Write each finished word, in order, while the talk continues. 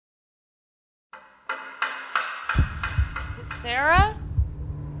Sarah?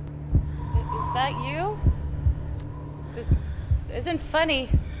 Is that you? This isn't funny.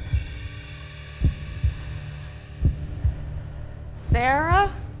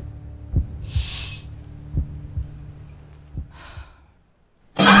 Sarah?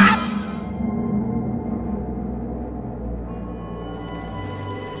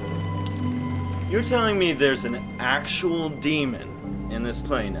 You're telling me there's an actual demon in this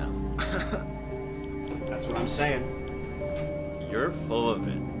play now? That's what I'm saying. You're full of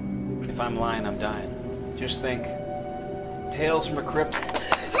it. If I'm lying, I'm dying. Just think. Tales from a Crypt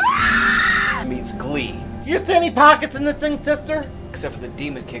meets Glee. You see any pockets in this thing, sister? Except for the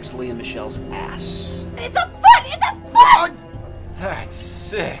demon kicks Lee and Michelle's ass. It's a foot! It's a foot! That's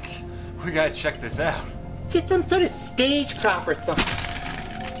sick. We gotta check this out. Just some sort of stage prop or something.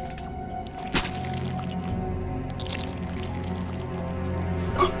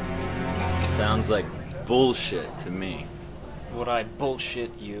 Sounds like bullshit to me. Would I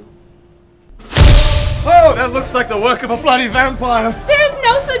bullshit you? Oh, that looks like the work of a bloody vampire. There's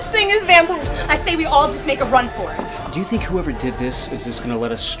no such thing as vampires. I say we all just make a run for it. Do you think whoever did this is just gonna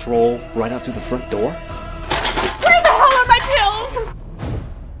let us stroll right out through the front door? Where the hell are my pills?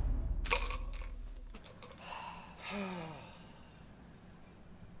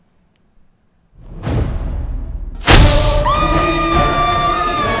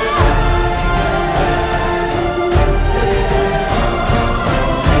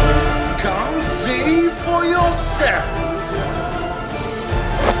 Come see for yourself.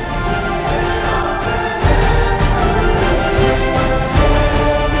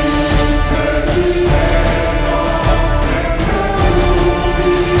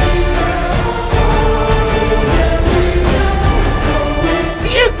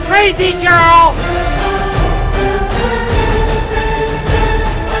 You crazy girl!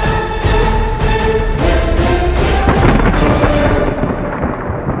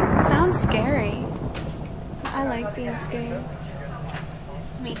 Sounds scary. I like being scared.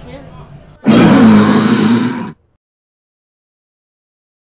 Me too.